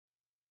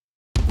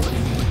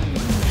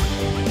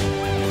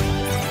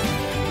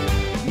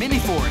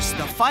Miniforce,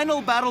 the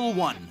final battle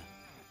won.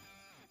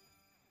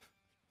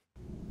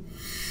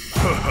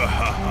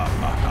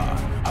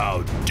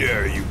 How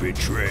dare you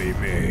betray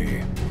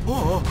me?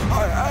 Oh,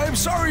 I'm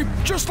sorry.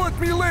 Just let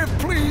me live,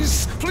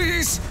 please.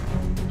 Please.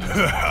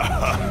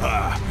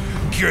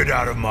 Get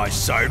out of my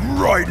sight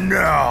right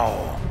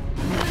now!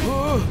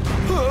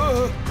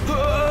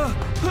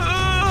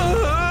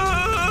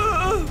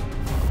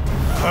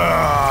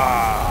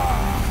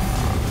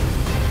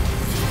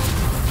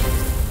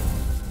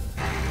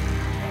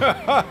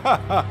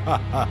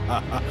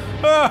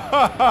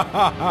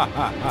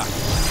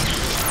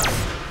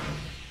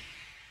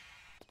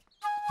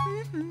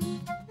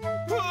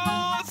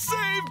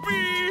 Save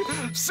me!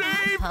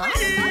 Save me!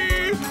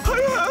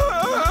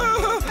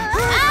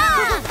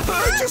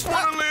 I just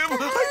want to live!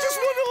 I just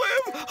want to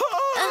live!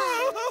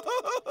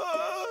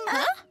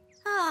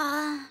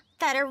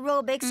 That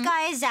aerobics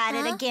guy is at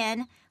it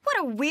again. What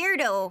a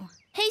weirdo.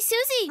 Hey,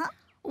 Suzy,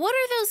 what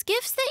are those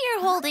gifts that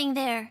you're holding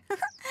there?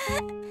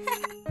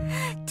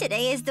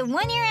 Today is the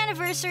 1-year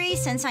anniversary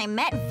since I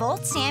met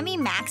Volt, Sammy,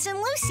 Max, and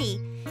Lucy.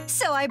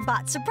 So I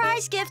bought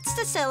surprise gifts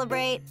to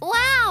celebrate.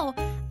 Wow!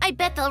 I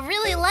bet they'll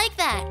really like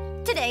that.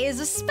 Today is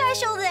a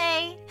special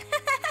day.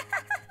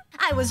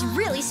 I was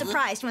really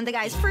surprised when the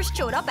guys first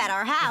showed up at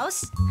our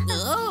house.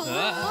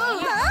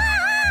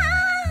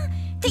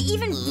 They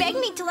even begged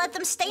me to let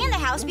them stay in the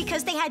house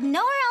because they had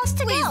nowhere else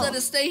to Please go. let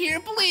us stay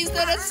here. Please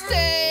let us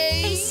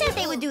stay. They said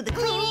they would do the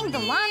cleaning, the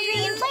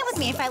laundry, and play with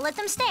me if I let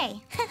them stay.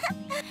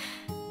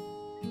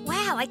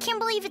 Wow, I can't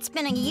believe it's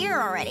been a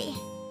year already.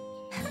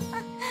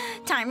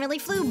 Time really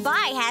flew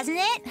by, hasn't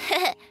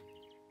it?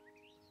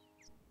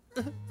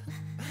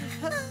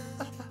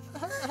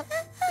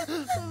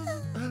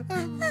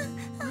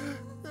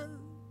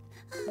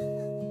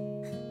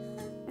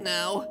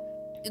 Now,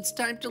 it's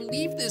time to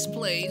leave this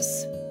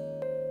place.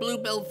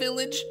 Bluebell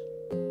Village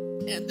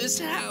and this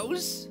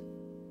house.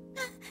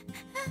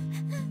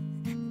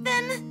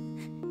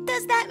 Then,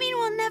 does that mean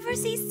we'll never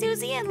see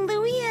Suzy and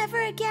Louie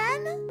ever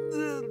again?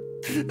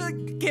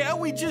 Can't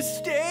we just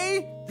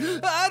stay?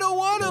 I don't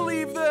want to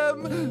leave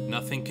them.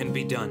 Nothing can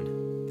be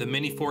done. The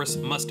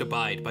Miniforce must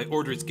abide by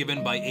orders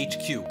given by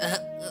HQ.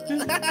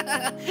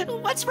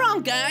 What's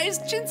wrong, guys?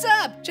 Chins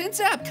up,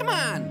 come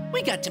on.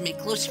 We got to make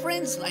close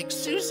friends like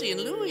Suzy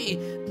and Louie.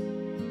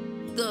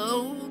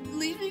 Though,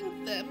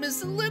 leaving them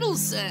is a little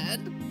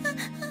sad.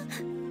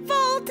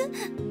 Volt,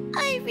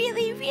 I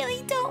really,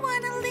 really don't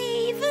want to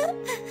leave.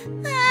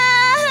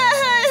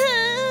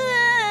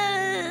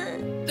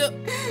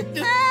 Don't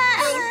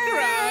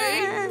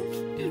cry.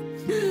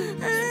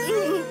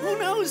 Who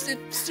knows if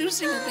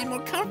Suzy will be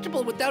more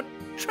comfortable without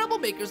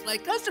troublemakers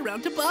like us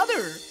around to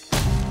bother.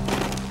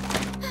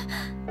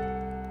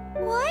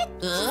 What?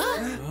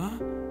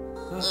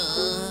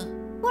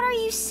 What are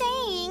you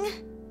saying?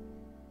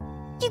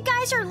 You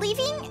guys are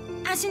leaving?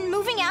 As in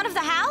moving out of the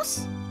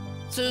house?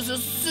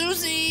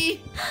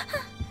 Suzy!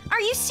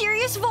 Are you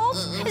serious, Volt?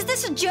 Is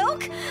this a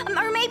joke?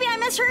 Or maybe I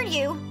misheard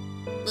you.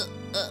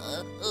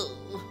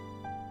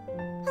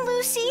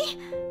 Lucy,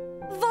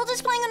 Volt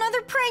is playing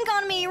another prank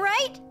on me,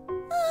 right?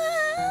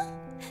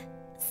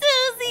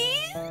 Suzy!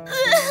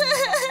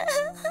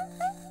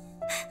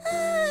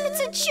 It's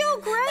a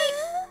joke, right?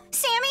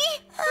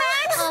 Sammy?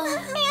 Max?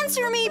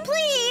 Answer me,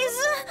 please!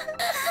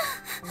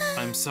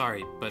 I'm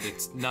sorry, but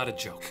it's not a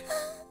joke.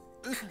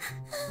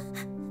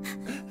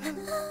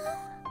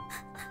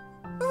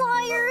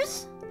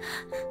 Liars!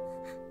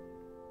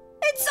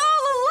 It's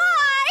all a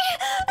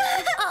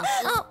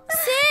lie!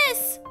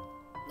 Sis!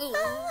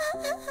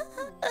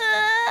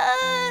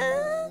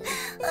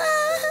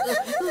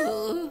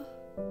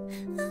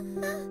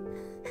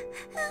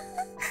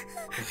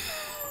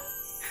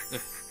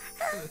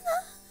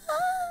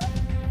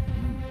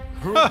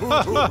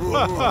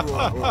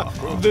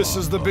 This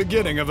is the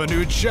beginning of a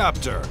new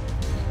chapter.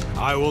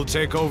 I will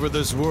take over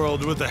this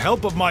world with the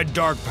help of my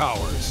dark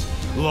powers,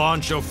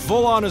 launch a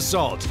full-on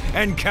assault,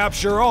 and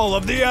capture all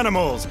of the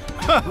animals!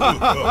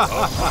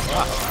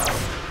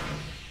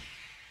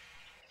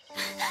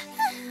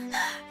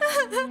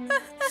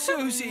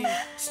 Suzy,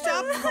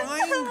 stop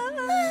crying.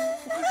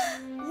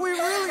 We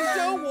really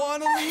don't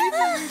want to leave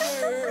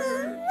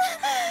either.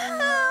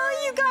 Oh,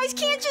 you guys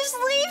can't just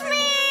leave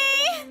me!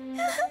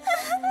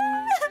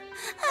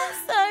 I'm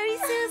sorry,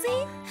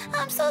 Suzy.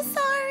 I'm so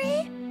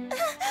sorry.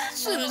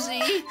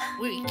 Suzy,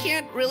 we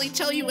can't really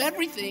tell you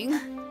everything,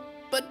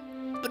 but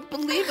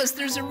believe us,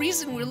 there's a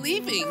reason we're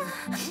leaving.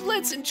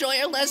 Let's enjoy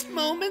our last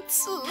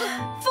moments.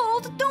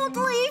 Volt, don't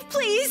leave,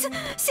 please!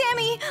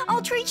 Sammy,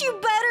 I'll treat you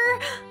better!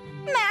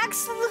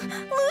 Max,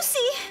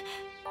 Lucy,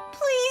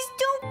 please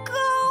don't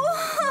go!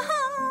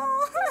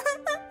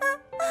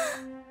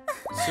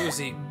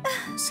 Suzy,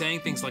 saying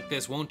things like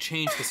this won't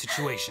change the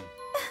situation.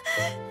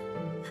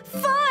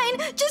 Fine,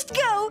 just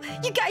go!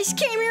 You guys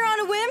came here on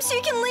a whim, so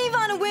you can leave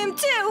on a whim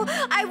too!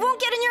 I won't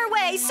get in your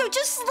way, so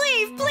just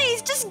leave,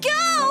 please, just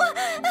go!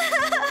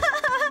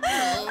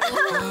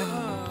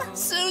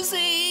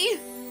 Suzy!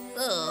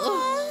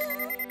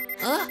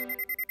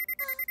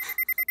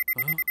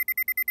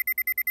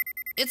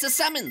 It's a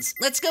summons.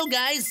 Let's go,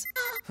 guys.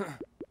 The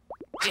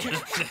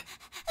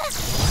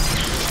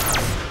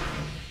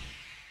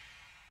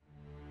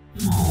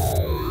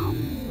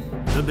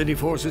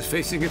Miniforce is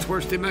facing its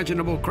worst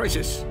imaginable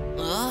crisis.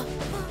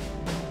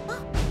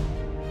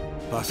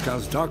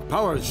 Pascal's dark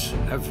powers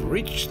have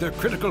reached their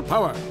critical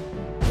power.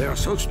 They are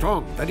so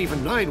strong that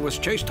even Nein was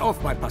chased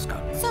off by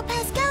Pascal. So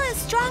Pascal is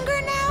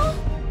stronger now?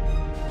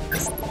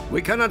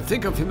 We cannot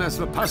think of him as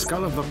the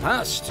Pascal of the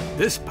past.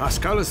 This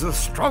Pascal is the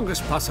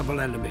strongest possible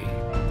enemy.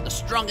 The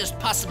strongest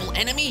possible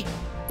enemy?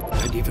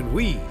 And even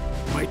we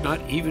might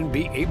not even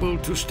be able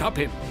to stop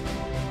him.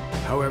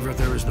 However,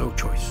 there is no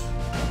choice.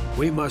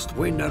 We must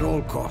win at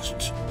all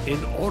costs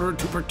in order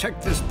to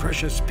protect this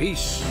precious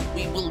peace.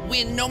 We will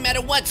win no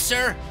matter what,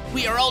 sir.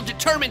 We are all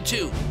determined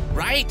to,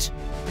 right?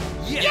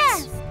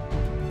 Yes!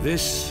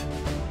 This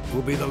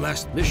will be the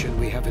last mission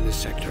we have in this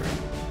sector.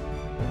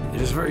 It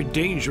is a very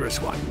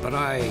dangerous one, but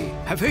I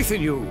have faith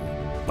in you.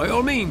 By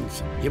all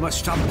means, you must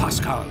stop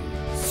Pascal.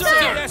 Sir!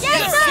 Yes,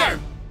 sir!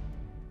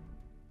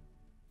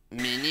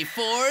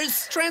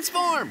 Miniforce,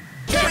 transform!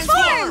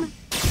 Transform!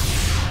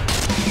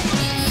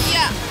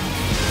 Yeah!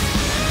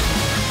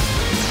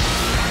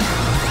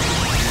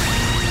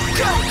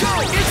 Go, go!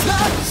 It's the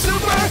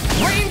Super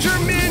Ranger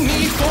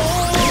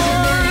Miniforce!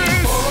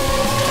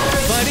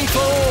 Fighting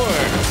for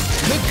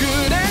the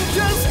good and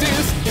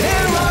justice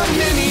and our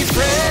mini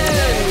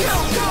friends! Go,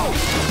 go!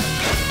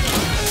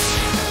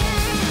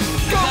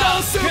 Go, go,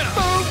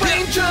 Super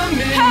Ranger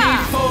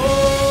Miniforce!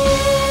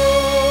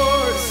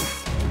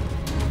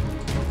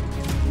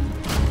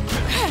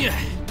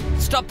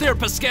 Stop there,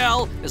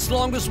 Pascal. As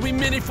long as we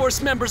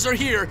Miniforce members are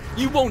here,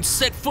 you won't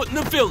set foot in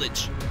the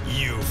village.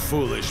 You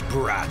foolish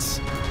brats.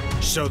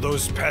 Show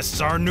those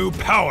pests our new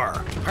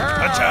power.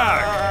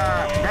 Attack!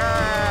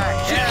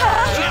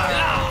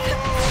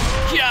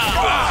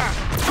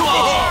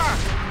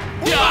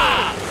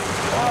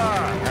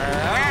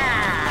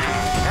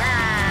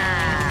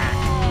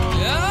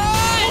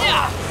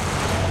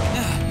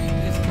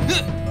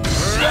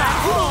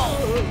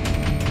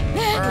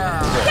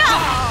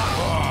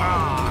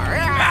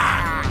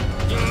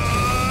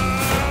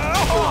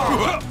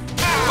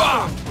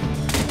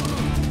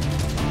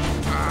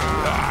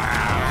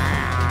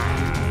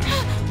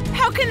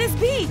 How can this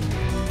be?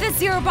 The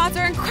Zero Bots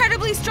are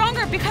incredibly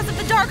stronger because of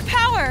the dark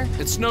power.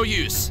 It's no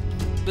use.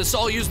 Let's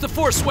all use the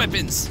Force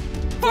weapons.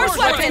 Force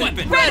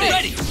weapon!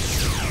 Ready!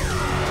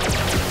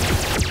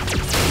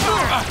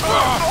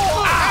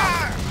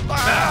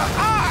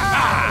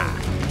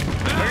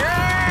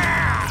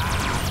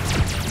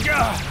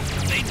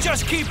 They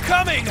just keep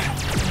coming!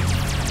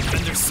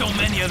 And there's so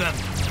many of them.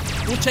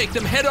 We'll take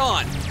them head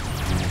on.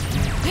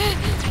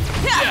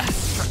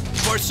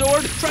 Force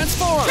sword,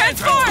 transform!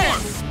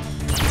 Transform!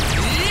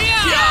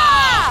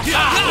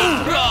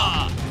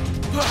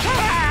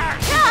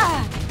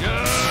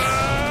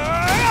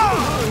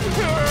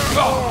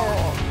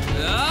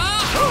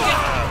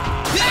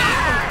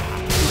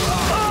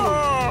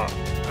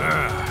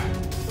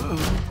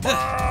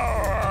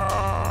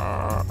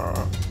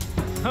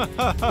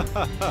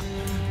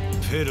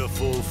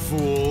 Pitiful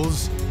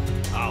fools.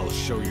 I'll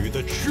show you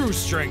the true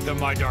strength of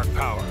my dark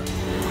power.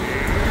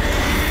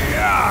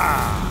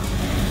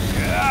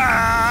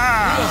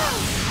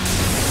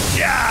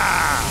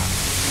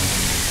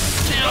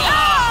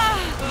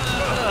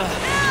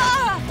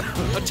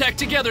 Attack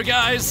together,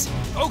 guys.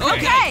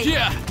 Okay.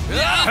 Yeah.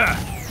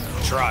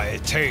 Try a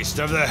taste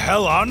of the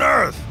hell on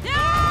earth.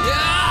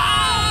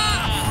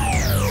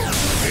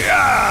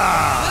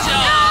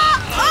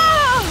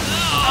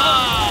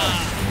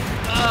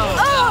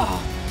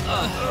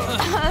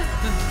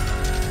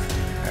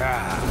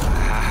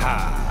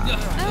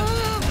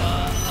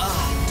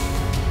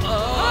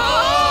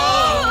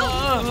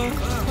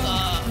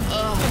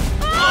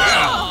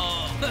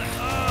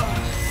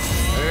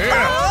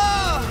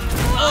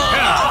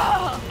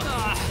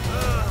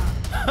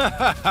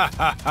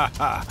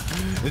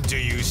 Do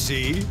you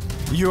see?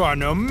 You are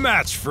no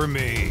match for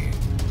me.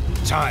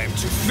 Time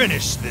to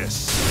finish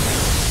this.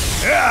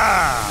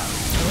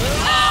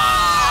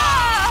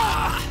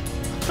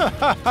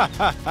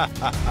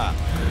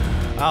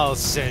 I'll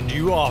send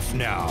you off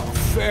now.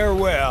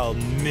 Farewell,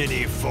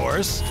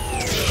 Miniforce.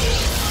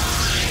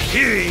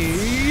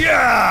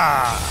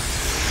 Hee-yah!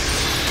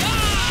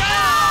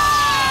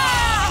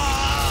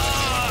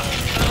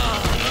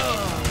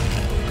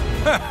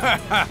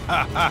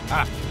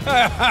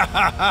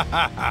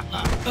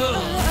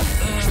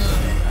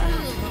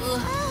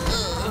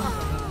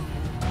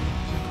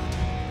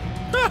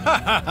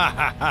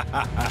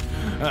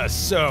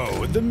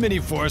 So, the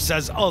Miniforce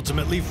has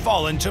ultimately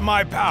fallen to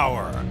my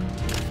power.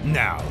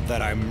 Now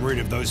that I'm rid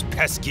of those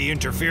pesky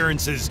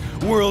interferences,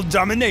 world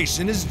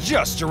domination is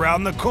just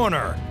around the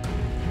corner.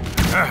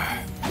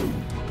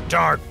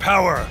 Dark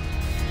power,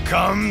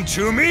 come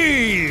to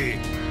me!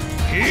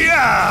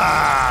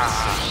 Yeah!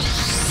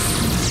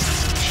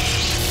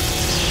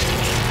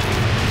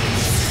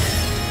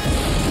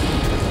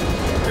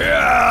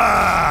 Yeah!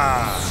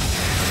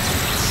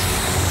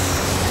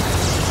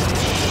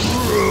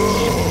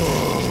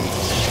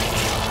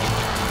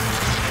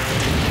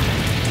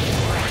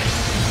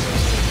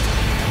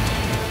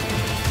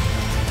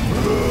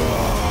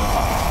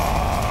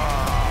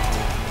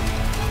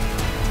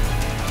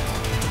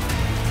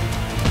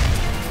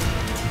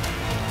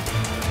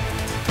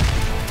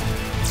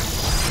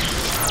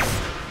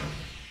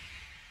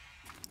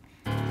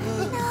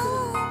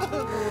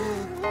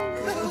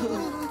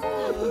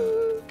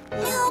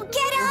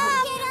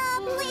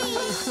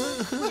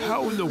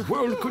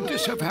 world could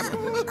this have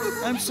happened?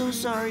 I'm so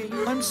sorry.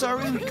 I'm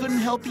sorry we couldn't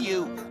help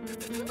you.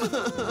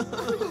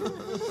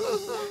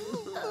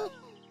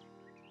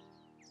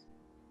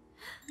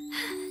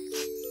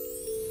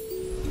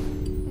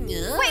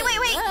 Wait.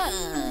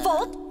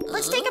 Volt,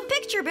 let's take a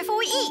picture before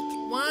we eat.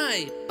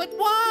 Why? But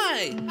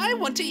why? I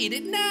want to eat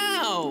it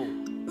now.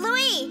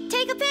 Louis,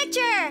 take a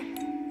picture.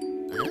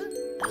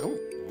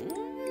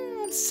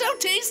 So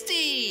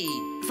tasty.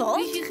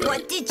 Volt,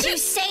 what did you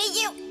say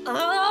you...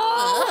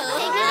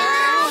 Ah!